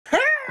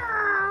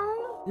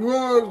You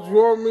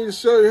want me to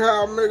show you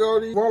how I make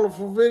all these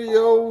wonderful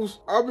videos?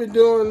 I've been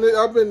doing it.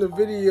 I've been the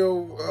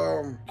video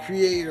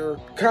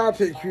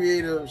content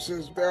creator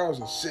since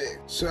 2006.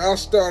 So I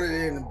started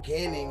in the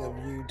beginning of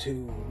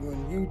YouTube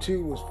when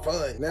YouTube was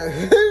fun. Now,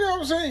 you know what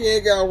I'm saying? You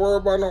ain't gotta worry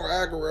about no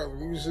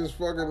algorithm. You just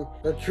fucking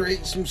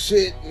create some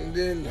shit and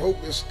then hope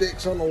it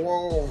sticks on the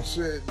wall and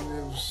shit.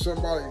 And if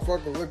somebody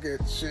fucking look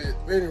at shit.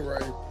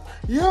 Anyway,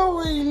 you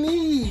always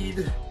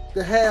need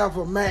to have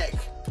a Mac.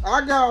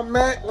 I got a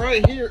Mac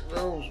right here.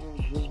 Oh,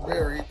 it's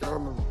buried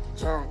on the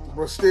trunk,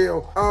 but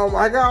still,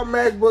 I got a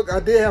MacBook. I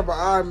did have an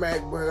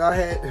iMac, but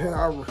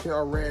I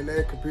ran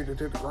that computer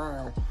to the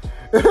ground.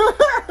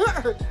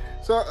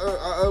 So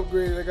I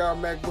upgraded. I got a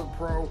MacBook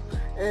Pro,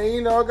 and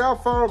you know I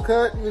got Final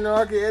Cut. You know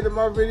I can edit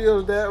my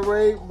videos that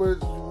way.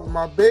 But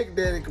my Big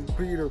Daddy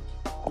computer,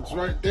 it's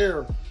right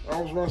there. I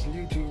was watching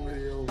YouTube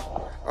videos.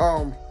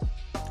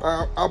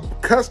 I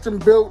custom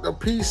built a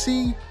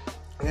PC.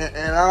 And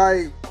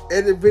I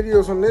edit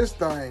videos on this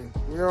thing,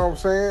 you know what I'm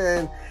saying?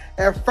 And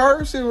at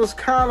first it was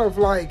kind of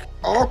like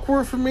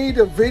awkward for me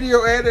to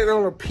video edit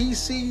on a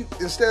PC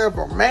instead of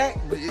a Mac,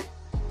 but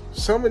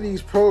some of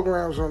these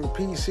programs on the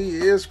PC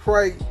is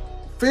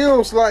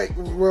feels like,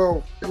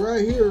 well,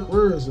 right here,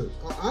 where is it?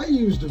 I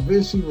use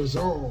DaVinci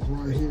Resolve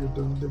right here.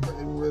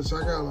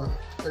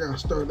 I gotta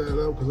start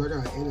that up because I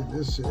gotta edit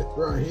this shit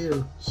right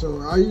here.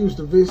 So I use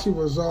DaVinci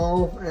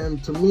Resolve,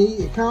 and to me,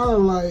 it kind of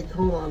like,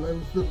 hold on,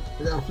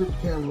 I gotta flip the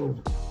camera over.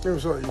 Let me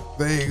show you.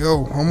 There you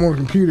go. I'm on the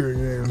computer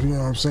again. You know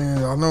what I'm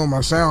saying? I know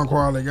my sound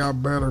quality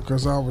got better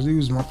because I was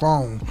using my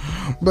phone.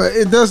 But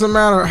it doesn't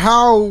matter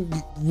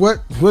what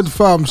the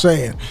fuck I'm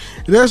saying.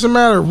 It doesn't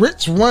matter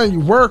which one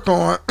you work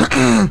on.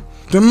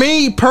 To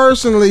me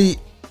personally,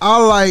 I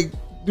like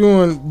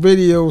doing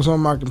videos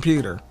on my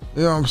computer.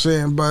 You know what I'm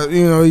saying? But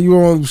you know, you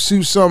want to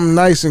shoot something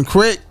nice and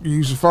quick, you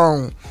use a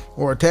phone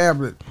or a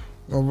tablet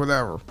or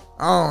whatever.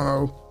 I don't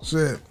know.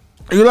 Shit.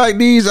 You like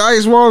these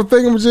ice water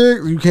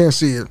thingamajigs? You can't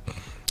see it.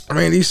 I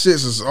mean, these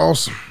shits is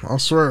awesome. I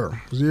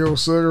swear. Zero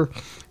sugar.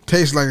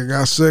 Tastes like it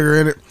got sugar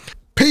in it.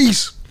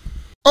 Peace.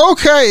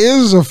 Okay, this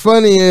is a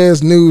funny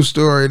ass news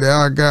story that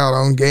I got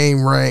on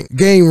Game Rant,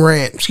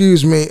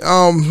 excuse me.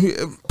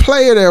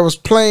 Player that was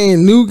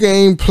playing New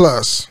Game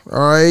Plus,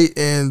 alright,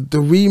 and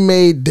the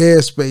remade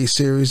Dead Space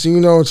series.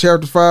 You know, in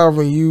Chapter 5,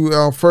 when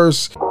you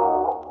first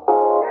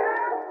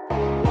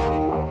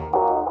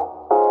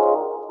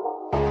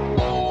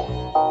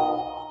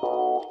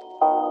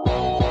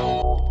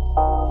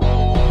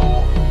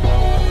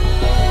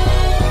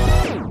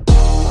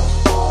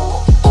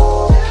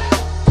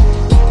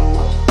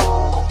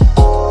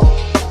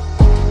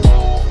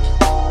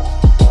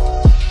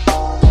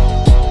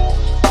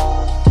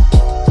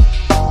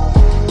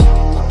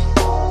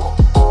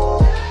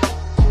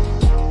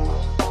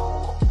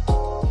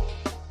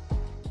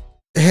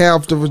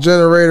have the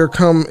regenerator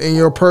come in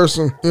your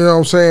person, you know what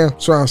I'm saying?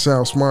 Trying to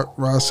sound smart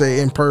when I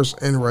say in person.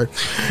 Anyway,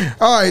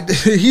 all right,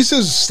 he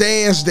just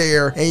stands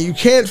there and you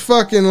can't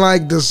fucking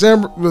like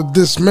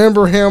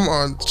dismember him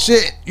on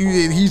shit.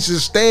 He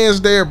just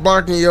stands there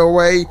blocking your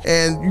way,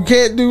 and you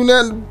can't do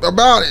nothing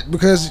about it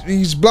because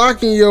he's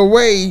blocking your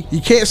way.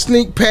 You can't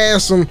sneak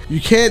past him.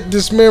 You can't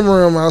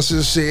dismember him. I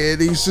just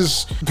said he's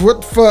just,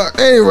 what the fuck?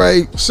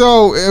 Anyway,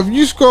 so if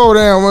you scroll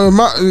down,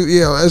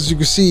 as you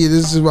can see,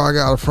 this is where I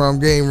got it from.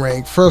 Game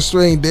Rank.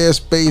 Frustrating Dead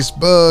Space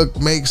bug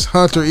makes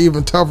Hunter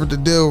even tougher to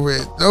deal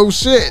with. No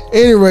shit.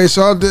 Anyway,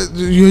 so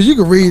you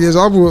can read this.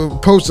 I will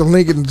post a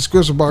link in the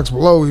description box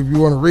below if you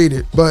want to read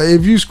it. But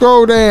if you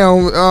scroll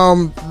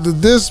down,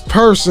 this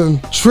person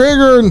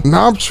triggered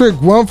Noptrick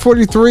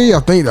 143. I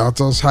think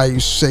that's how you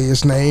say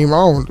his name.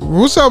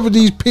 What's up with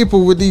these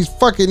people with these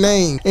fucking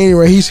names?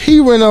 Anyway, he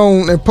went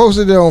on and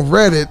posted it on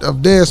Reddit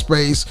of Dead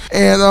Space,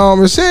 and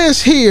it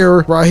says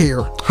here, right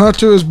here,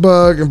 Hunter is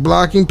bugged and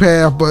blocking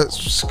path, but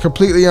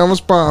completely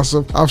unresponsive.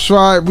 I've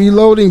tried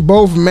reloading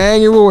both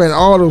manual and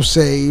auto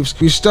saves,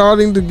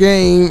 restarting the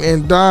game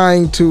and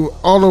dying to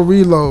auto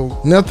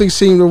reload. Nothing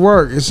seemed to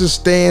work. It just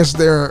stands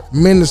there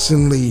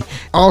menacingly.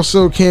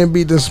 Also can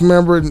be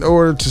dismembered in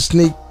order to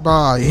sneak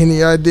by.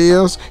 Any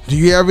ideas? Do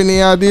you have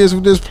any ideas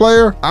with this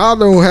player? I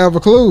don't have a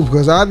clue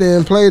because I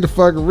didn't play the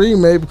fucking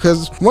remake,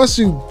 because once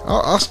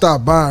I'll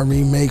stop buying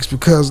remakes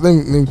because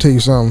let me tell you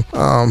something.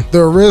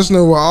 The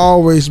original will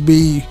always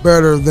be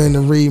better than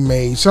the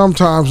remake.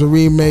 Sometimes the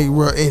remake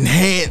will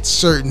enhance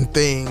certain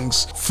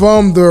things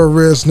from the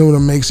original that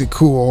makes it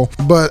cool,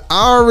 but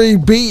I already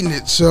beaten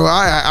it, so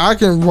I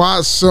can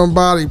watch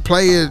somebody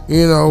play it,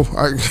 you know,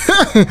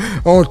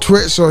 on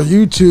Twitch or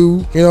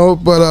YouTube, you know,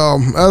 but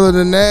other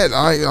than that,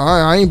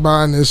 I ain't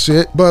buying this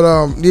shit. But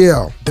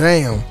yeah,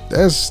 damn,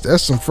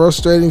 that's some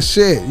frustrating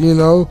shit, you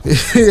know.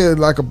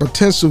 Like a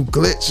potential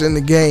glitch in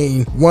the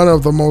game. One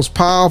of the most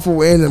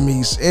powerful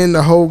enemies in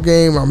the whole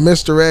game, a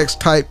Mr. X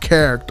type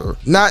character,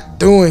 not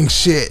doing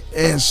shit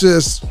and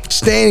just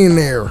standing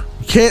there.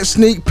 You can't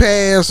sneak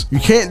past, you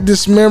can't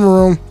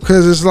dismember him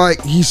because it's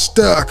like he's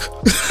stuck.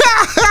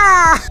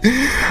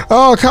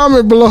 Oh,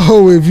 comment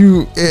below if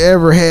you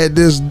ever had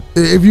this.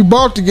 If you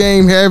bought the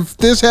game, have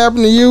this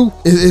happened to you?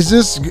 Is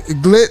this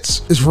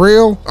glitch? It's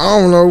real? I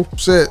don't know.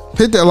 Shit.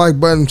 Hit that like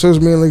button.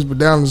 Social media links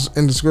down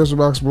in the description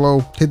box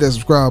below. Hit that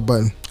subscribe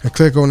button and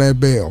click on that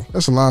bell.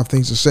 That's a lot of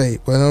things to say,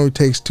 but it only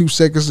takes 2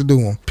 seconds to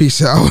do them.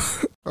 Peace out.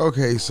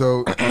 Okay,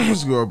 so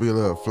it's gonna be a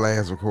little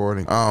flash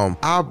recording.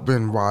 I've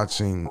been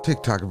watching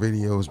TikTok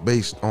videos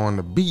based on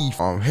the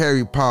beef on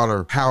Harry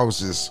Potter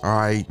houses. All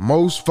right,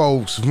 most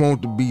folks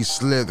want to be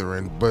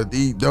Slytherin, but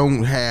they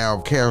don't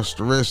have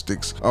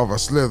characteristics of a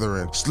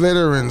Slytherin.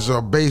 Slytherins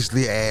are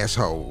basically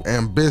asshole,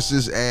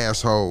 ambitious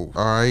asshole.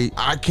 All right,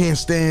 I can't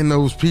stand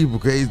those people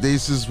because they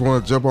just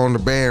want to jump on the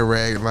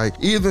bandwagon. Like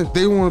either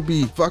they want to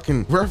be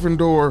fucking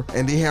Gryffindor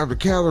and they have the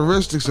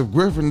characteristics of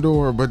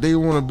Gryffindor, but they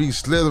want to be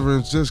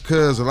Slytherins just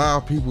cause a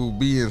lot of people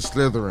be in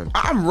Slytherin.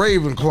 I'm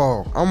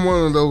Ravenclaw. I'm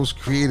one of those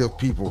creative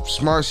people,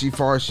 smartsy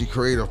farsy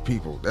creative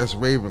people. That's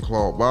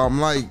Ravenclaw. But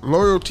I'm like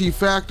loyalty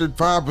factor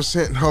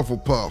 5%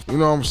 Hufflepuff. You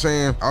know what I'm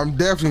saying? I'm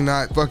definitely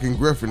not fucking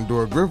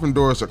Gryffindor.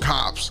 Gryffindors are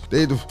cops.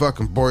 They the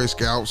fucking Boy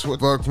Scouts. What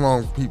the fuck's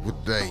wrong with people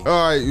today?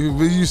 All right,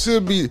 you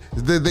should be.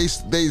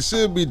 They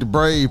should be the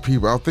brave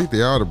people. I think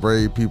they are the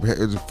brave people.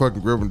 The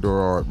fucking Gryffindor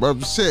are.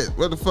 But shit,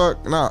 what the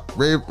fuck? Nah,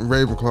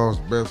 Ravenclaw's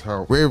the best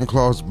house.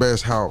 Ravenclaw's the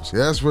best house.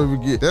 Yeah, that's where we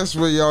get. That's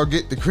where y'all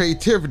get the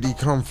creativity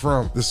come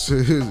from.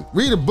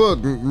 Read a book,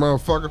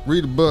 motherfucker.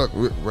 Read a book,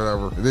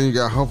 whatever. And then you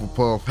got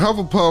Hufflepuff.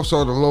 Hufflepuffs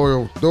are the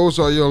loyal. Those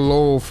are your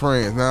loyal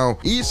friends. Now,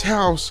 each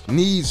house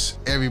needs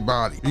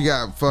everybody. You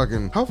got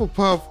fucking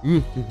Hufflepuff.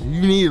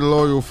 You need a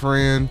loyal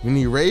friend. You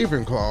need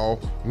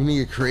Ravenclaw. You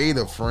need a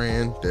creative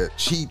friend that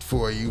cheat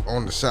for you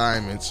on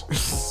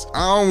assignments.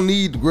 I don't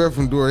need the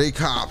Gryffindor. They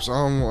cops. I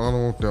don't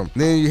want them.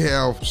 Then you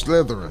have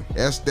Slytherin.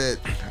 That's that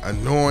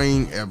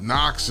annoying,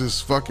 obnoxious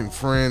fucking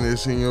friend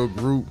that's in your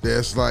group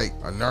that's like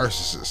a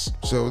narcissist.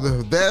 So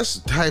that's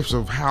the types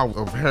of house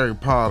of Harry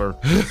Potter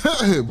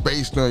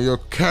based on your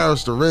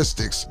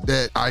characteristics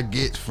that I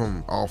get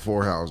from all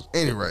 4 houses.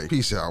 Anyway,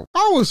 peace out.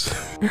 I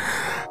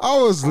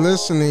was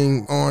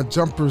listening on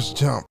Jumpers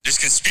Jump. There's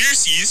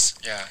conspiracies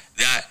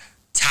that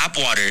tap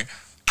water.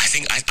 I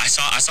think I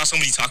saw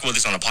somebody talk about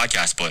this on a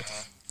podcast, but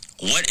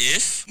what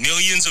if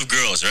millions of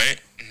girls, right,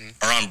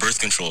 are on birth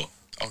control?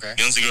 Okay.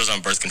 Millions of girls are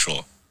on birth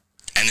control,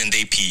 and then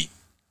they pee,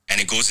 and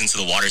it goes into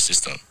the water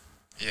system.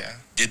 Yeah.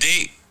 Did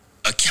they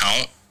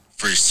account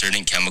for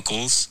certain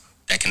chemicals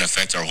that can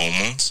affect our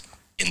hormones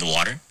in the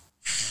water?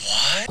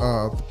 What?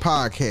 The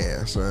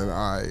podcast, and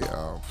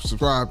I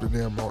subscribed to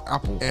them on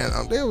Apple,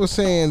 and they were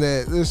saying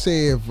that, let's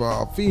say if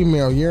a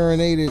female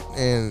urinated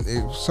and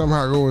it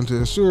somehow go into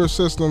the sewer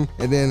system,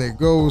 and then it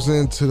goes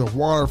into the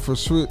water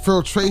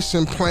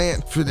filtration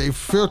plant, for they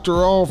filter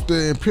off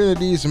the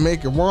impurities and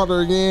make it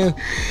water again,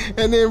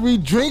 and then we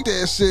drink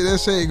that shit.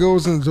 Let's say it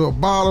goes into a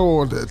bottle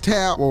or the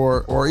tap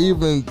or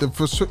even the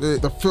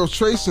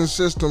filtration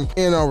system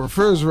in our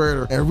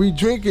refrigerator, and we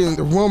drinking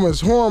the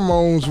woman's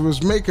hormones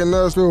was making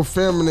us feel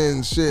feminine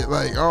and shit.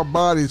 Like our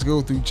bodies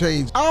go through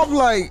change. I'm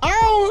like,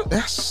 oh,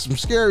 that's some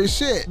scary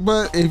shit.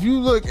 But if you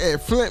look at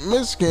Flint,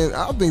 Michigan,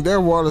 I think their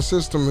water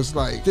system is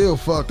like still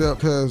fucked up,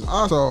 because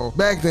I saw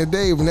back in the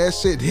day when that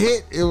shit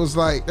hit, it was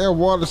like their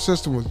water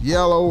system was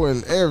yellow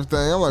and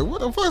everything. I'm like, what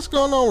the fuck's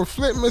going on with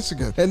Flint,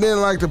 Michigan? And then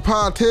like the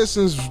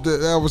politicians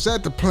that was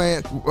at the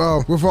plant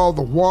with all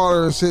the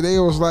water and shit, they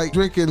was like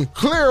drinking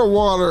clear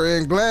water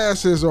in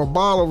glasses or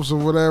bottles or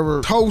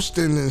whatever,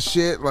 toasting and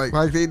shit, like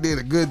they did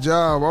a good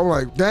job. I'm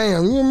like,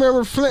 damn, you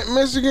remember Flint,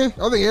 Michigan?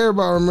 I think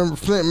everybody remember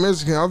Flint,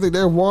 Michigan. I think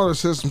their water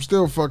system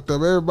still fucked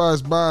up.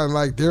 Everybody's buying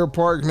like Deer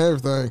Park and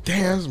everything.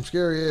 Damn, that's some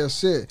scary ass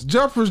shit.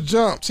 Jumpers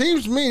Jump.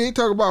 Seems to me they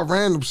talk about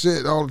random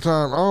shit all the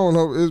time. I don't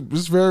know.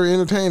 It's very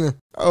entertaining.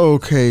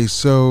 Okay,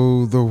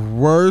 so the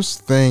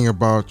worst thing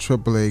about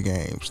AAA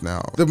games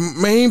now. The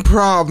main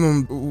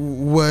problem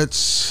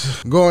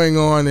what's going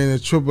on in the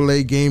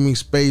AAA gaming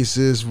space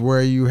is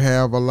where you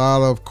have a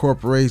lot of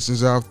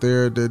corporations out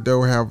there that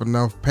don't have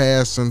enough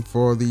passion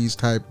for these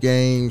type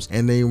games,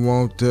 and they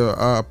want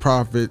to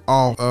profit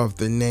off of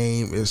the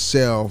name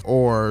itself,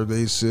 or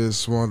they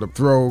just want to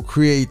throw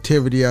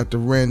creativity out the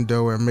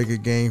window and make a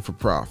game for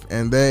profit.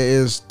 And that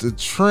is the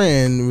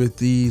trend with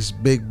these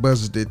big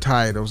budgeted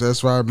titles.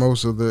 That's why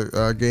most of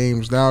the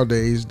games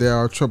nowadays that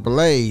are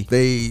AAA,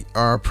 they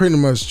are pretty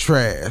much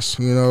trash.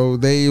 You know,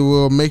 they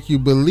will make you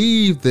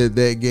believe that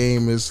that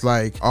game is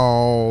like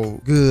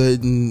all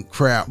good and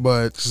crap,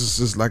 but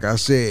just like I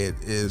said,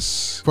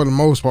 is for the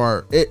most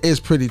part it's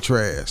pretty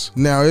trash.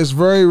 Now it's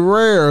very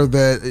rare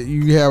that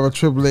you have a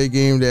AAA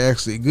game that's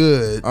actually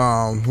good.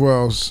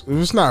 Well,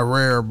 it's not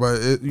rare,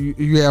 but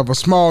you have a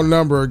small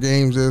number of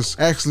games that's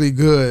actually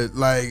good.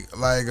 Like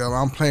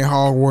I'm playing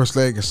Hogwarts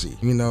Legacy.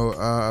 You know,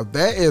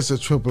 that is a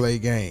AAA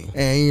AAA game.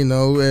 And you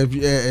know,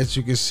 as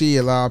you can see,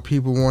 a lot of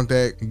people want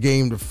that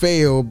game to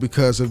fail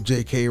because of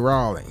J.K.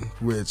 Rowling,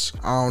 which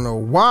I don't know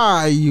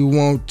why you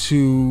want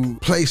to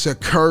place a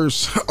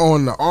curse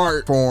on the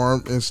art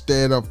form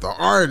instead of the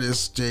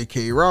artist,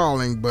 J.K.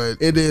 Rowling, but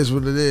it is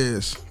what it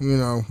is, you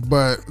know.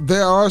 But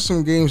there are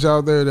some games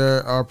out there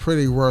that are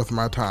pretty worth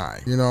my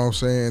time, you know what I'm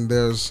saying?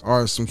 There's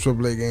are some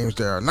AAA games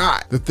that are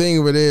not. The thing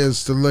of it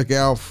is to look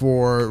out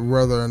for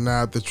whether or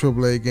not the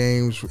AAA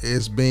games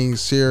is being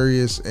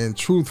serious and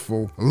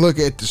truthful. Look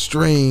at the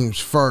streams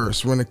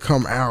first when it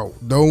come out.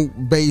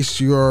 Don't base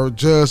your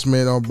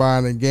judgment on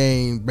buying a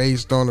game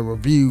based on the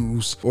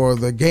reviews or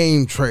the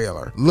game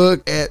trailer.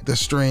 Look at the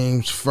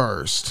streams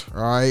first,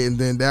 all right? And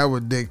then that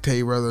would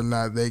dictate whether or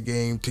not that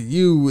game to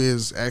you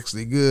is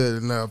actually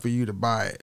good enough for you to buy it.